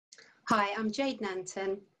Hi, I'm Jade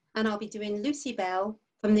Nanton, and I'll be doing Lucy Bell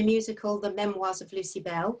from the musical The Memoirs of Lucy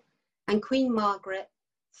Bell, and Queen Margaret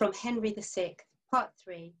from Henry VI, Part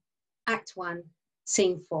 3, Act 1,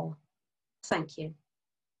 Scene 4. Thank you.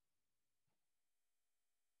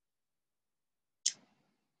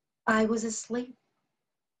 I was asleep.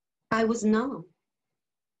 I was numb.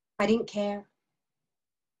 I didn't care.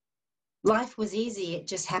 Life was easy. It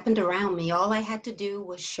just happened around me. All I had to do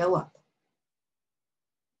was show up.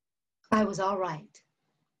 I was all right.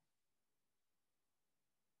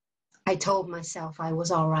 I told myself I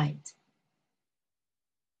was all right.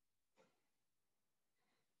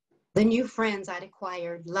 The new friends I'd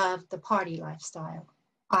acquired loved the party lifestyle.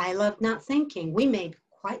 I loved not thinking. We made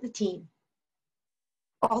quite the team.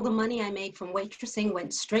 All the money I made from waitressing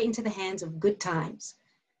went straight into the hands of good times.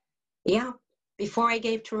 Yeah, before I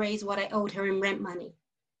gave Therese what I owed her in rent money.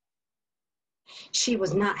 She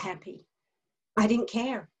was not happy. I didn't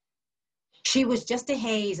care. She was just a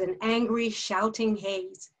haze, an angry, shouting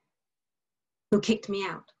haze, who kicked me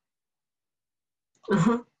out.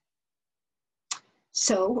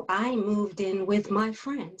 So I moved in with my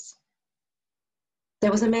friends.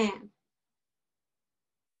 There was a man.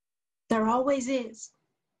 There always is.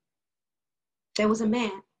 There was a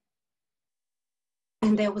man.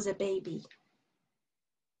 And there was a baby.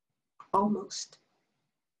 Almost.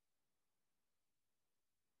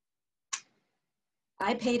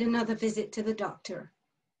 I paid another visit to the doctor.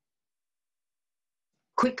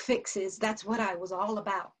 Quick fixes, that's what I was all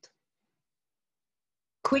about.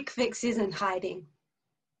 Quick fixes and hiding.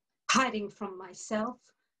 Hiding from myself,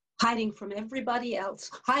 hiding from everybody else,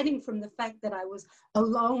 hiding from the fact that I was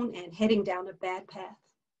alone and heading down a bad path.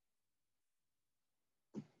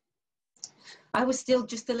 I was still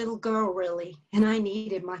just a little girl, really, and I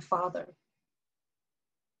needed my father.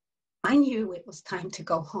 I knew it was time to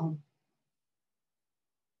go home.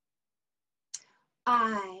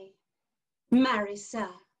 I, Marissa.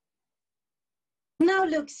 Now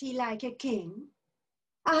looks he like a king?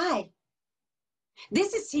 Aye.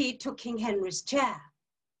 This is he took King Henry's chair,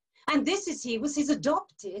 and this is he was his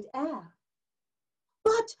adopted heir.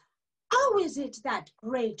 But how is it that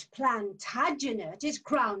great Plantagenet is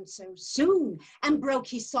crowned so soon and broke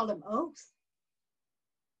his solemn oath?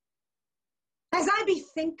 As I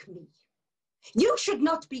bethink me, you should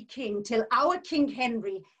not be king till our King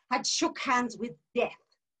Henry had shook hands with death.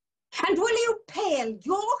 And will you pale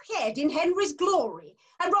your head in Henry's glory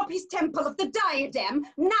and rob his temple of the diadem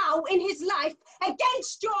now in his life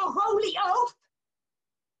against your holy oath?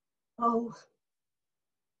 Oh,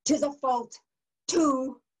 'tis a fault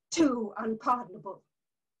too unpardonable.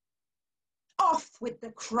 Off with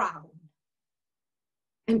the crown,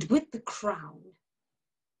 and with the crown,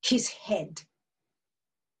 his head.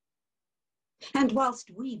 And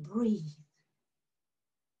whilst we breathe,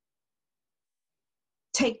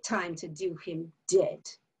 take time to do him dead.